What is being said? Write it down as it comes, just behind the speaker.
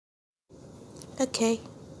Okay,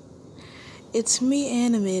 it's me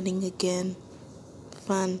animating again.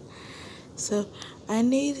 Fun. So, I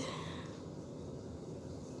need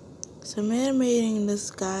some animating this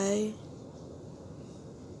guy.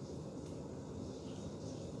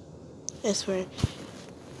 I swear,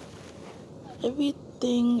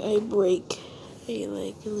 everything I break,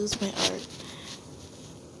 I lose my art.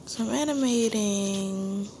 So, I'm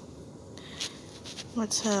animating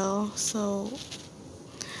Martel. So,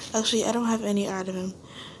 actually, I don't have any art of him.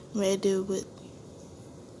 I mean, I do, but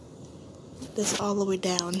that's all the way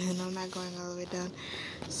down, and I'm not going all the way down.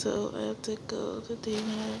 So I have to go to the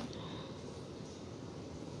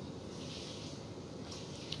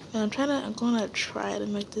and I'm gonna try to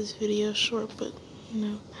make this video short, but you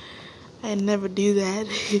know, I never do that.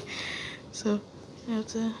 So I have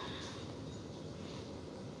to,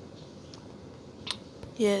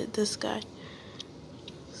 yeah, this guy.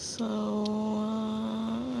 So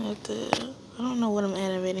I have to, I don't know what I'm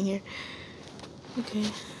animating here. Okay.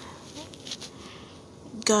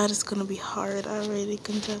 God, it's gonna be hard. I already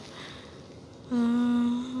can tell.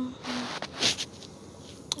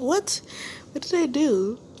 What? What did I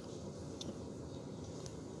do?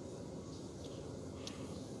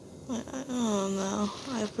 I don't know.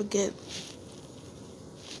 I forget.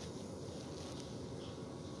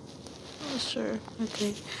 Oh, sure.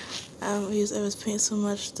 Okay. I was paint so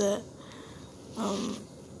much that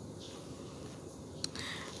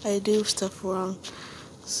I do stuff wrong.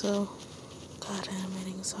 So, God,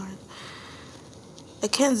 animating is hard. I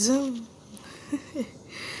can't zoom.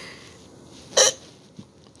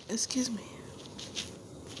 Excuse me.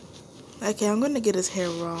 Okay, I'm gonna get his hair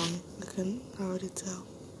wrong. I can already tell.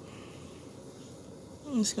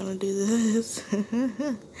 I'm just gonna do this.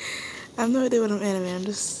 I have no idea what I'm animating. I'm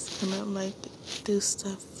just gonna do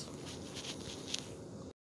stuff.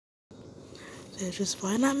 So just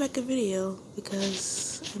why not make a video?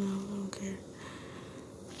 Because I don't care.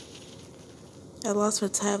 I lost my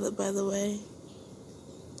tablet, by the way.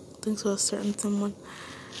 Thanks to a certain someone.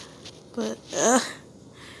 But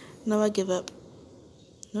no, I give up.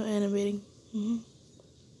 No animating.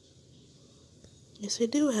 Yes, I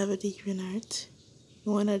do have a degree in art.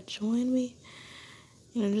 You wanna join me?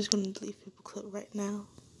 I'm just gonna delete people clip right now.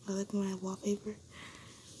 I like my wallpaper.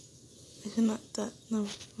 I should not that no.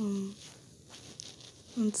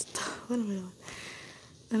 And stop. What am I doing?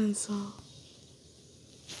 And so.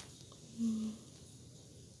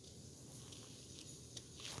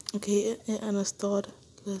 Okay, it uninstalled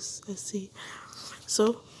because I see.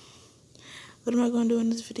 So, what am I gonna do in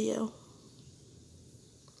this video?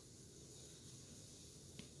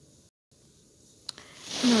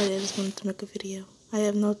 No idea. I just wanted to make a video. I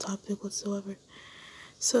have no topic whatsoever.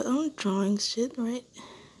 So I'm drawing shit, right?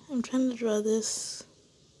 I'm trying to draw this.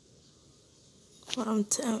 Well,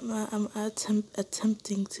 I'm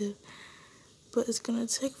attempting to, but it's gonna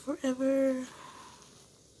take forever.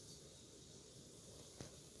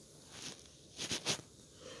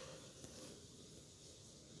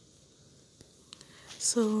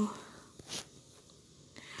 So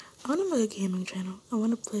I want to make a gaming channel. I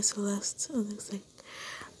want to play Celeste. It looks like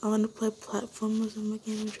I want to play platformers on my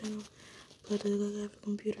gaming channel. But does it look like I have a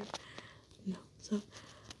computer? No. So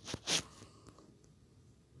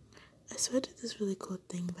I did this really cool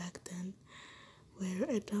thing back then, where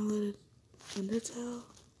I downloaded Undertale,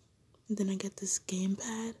 and then I get this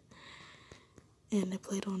gamepad, and I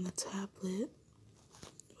played on the tablet.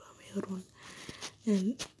 Well, my old one,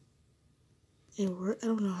 and it worked. I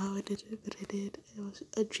don't know how I did it, but I did. I was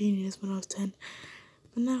a genius when I was 10,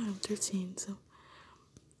 but now I'm 13, so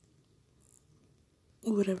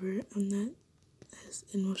whatever. I'm not as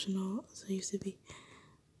emotional as I used to be,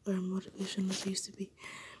 or motivational as I used to be.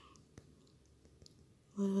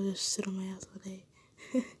 I'll just sit on my ass all day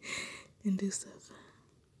and do stuff.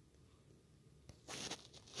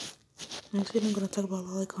 Actually, I'm gonna talk about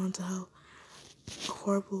lolicons and how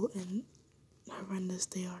horrible and horrendous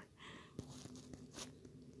they are.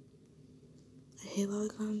 I hate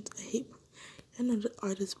lolicons. I know the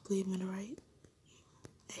artists believe in it, right?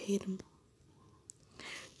 I hate them.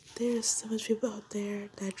 There's so much people out there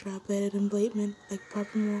that draw better than Blakeman, like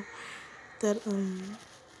Purple, that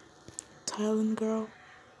Thailand girl.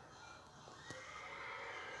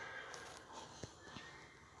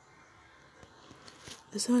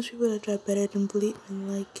 There's so much people that draw better than Blakeman,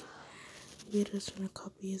 like we're just trying to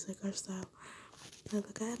copy his art style. I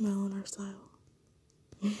have my own art style.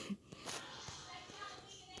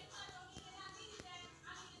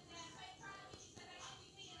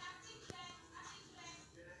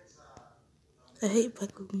 I hate black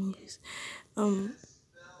people movies. I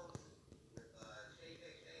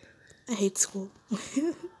hate school.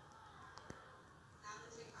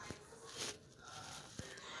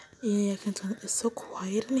 Yeah, I can tell. It's so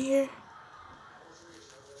quiet in here.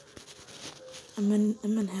 I'm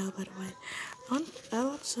in hell, by the way. I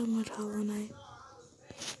watch so much Hollow Knight.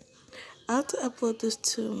 I have to upload this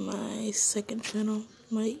to my second channel.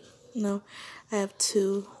 No, I have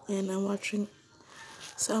two, and I'm watching.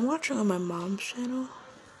 So I'm watching on my mom's channel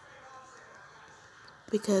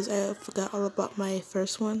because I forgot all about my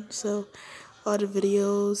first one. So all the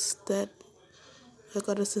videos that all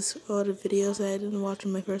the videos that I didn't watch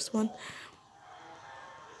on my first one.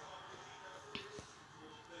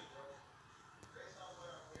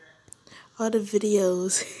 All the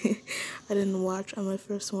videos I didn't watch on my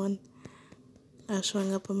first one are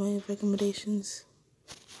showing up on my recommendations.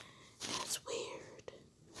 That's weird.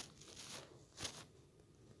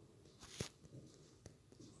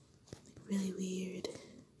 Really weird.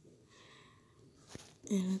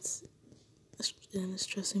 And it's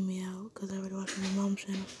stressing me out because I already watched my mom's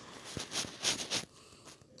channel.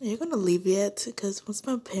 Are you gonna leave yet? Because once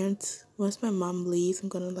my mom leaves, I'm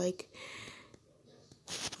gonna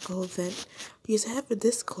go vent. Because I have a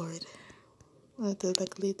Discord. I have to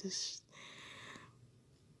leave this.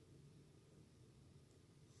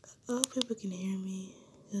 I hope people can hear me.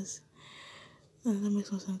 Because that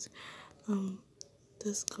makes no sense.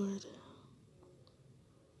 Discord.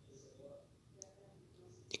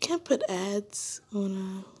 You can't put ads on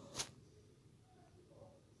a.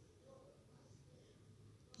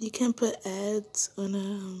 You can't put ads on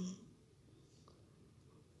a.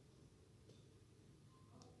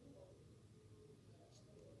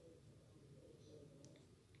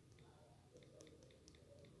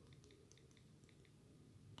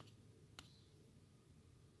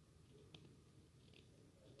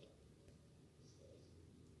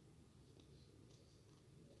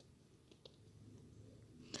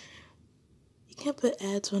 You can't put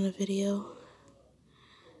ads on a video.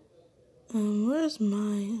 Where's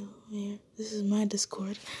my? Where? This is my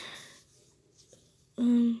Discord.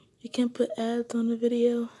 You can't put ads on a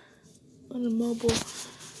video on a mobile.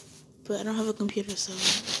 But I don't have a computer, so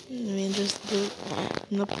there's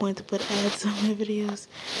no point to put ads on my videos.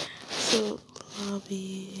 So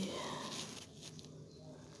lobby.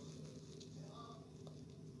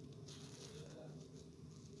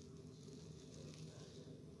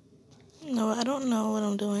 No, I don't know what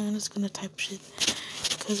I'm doing. I'm just gonna type shit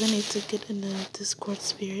because I need to get in the Discord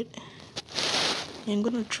spirit. And I'm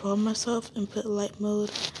gonna troll myself and put light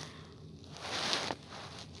mode.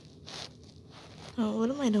 Oh, what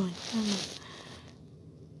am I doing?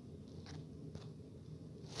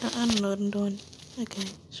 I don't know what I'm doing. Okay,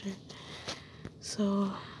 sure.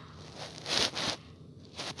 So.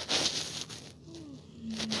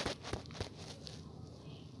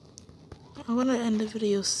 I want to end the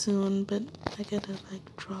video soon, but I gotta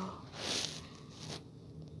draw.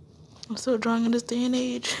 I'm still drawing in this day and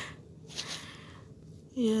age.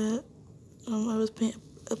 Yeah, I was being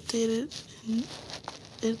updated, and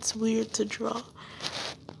it's weird to draw.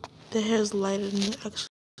 The hair's lighter than it actually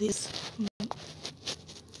is.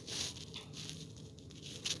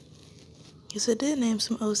 Yes, I did name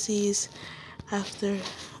some OCs after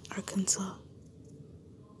Arkansas.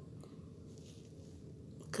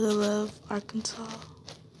 Cause I love Arkansas.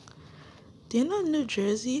 Do you know New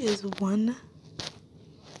Jersey is 1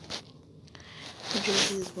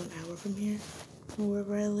 hour from here, from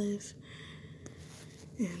wherever I live.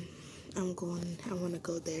 And I want to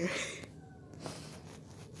go there.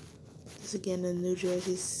 This again, the New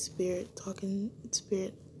Jersey spirit, talking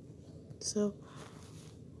spirit. So,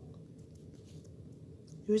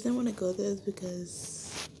 the reason I want to go there is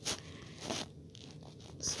because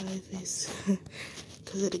Sideface.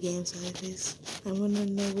 Because of the game Sideface. I want to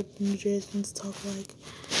know what New Jerseyans talk like,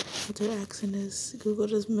 what their accent is. Google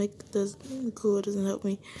doesn't help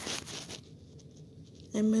me.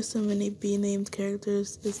 I miss so many B-named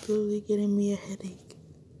characters. It's literally getting me a headache.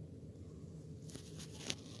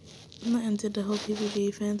 I'm not into the whole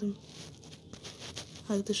PPG fandom.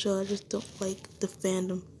 I like the show, I just don't like the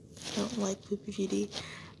fandom. I don't like PPGD.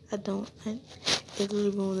 It literally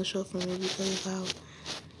ruined the show for me because of how,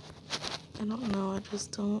 I don't know, I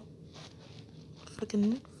just don't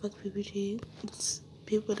fucking fuck PPG. It's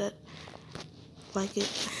people that like it.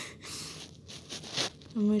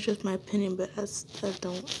 I mean, it's just my opinion, but I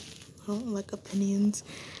don't like opinions.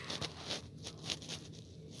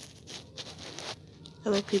 I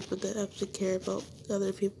like people that actually care about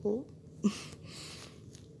other people.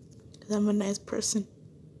 Cause I'm a nice person.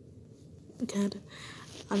 Kinda.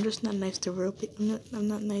 I'm just not nice to real people. I'm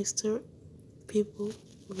not nice to people,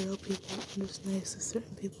 real people. I'm just nice to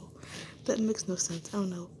certain people. That makes no sense. I don't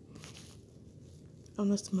know. I'm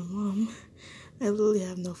nice to my mom. I literally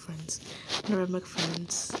have no friends. whenever I make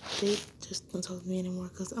friends, they just don't talk to me anymore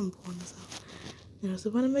because I'm boring as hell. And I was the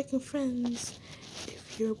one making friends.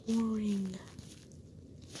 If you're boring,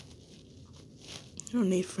 you don't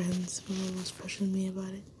need friends. My mom was pressuring me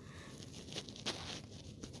about it.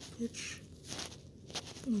 Bitch.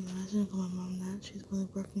 No, I shouldn't call my mom that. She's really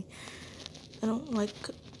broke me. I don't like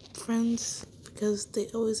friends because they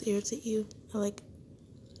always irritate you.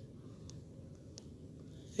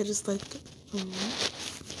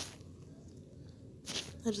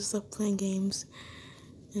 I just like playing games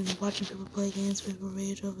and watching people play games where people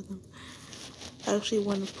rage over them. I actually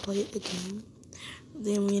want to play a game.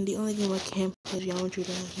 The only game I can play is Geometry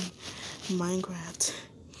Dash and Minecraft,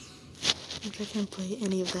 which I can't play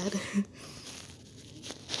any of that.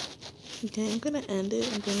 Okay, I'm gonna end it,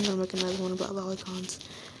 and then I'm gonna make another one about lollicons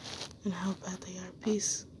and how bad they are.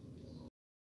 Peace.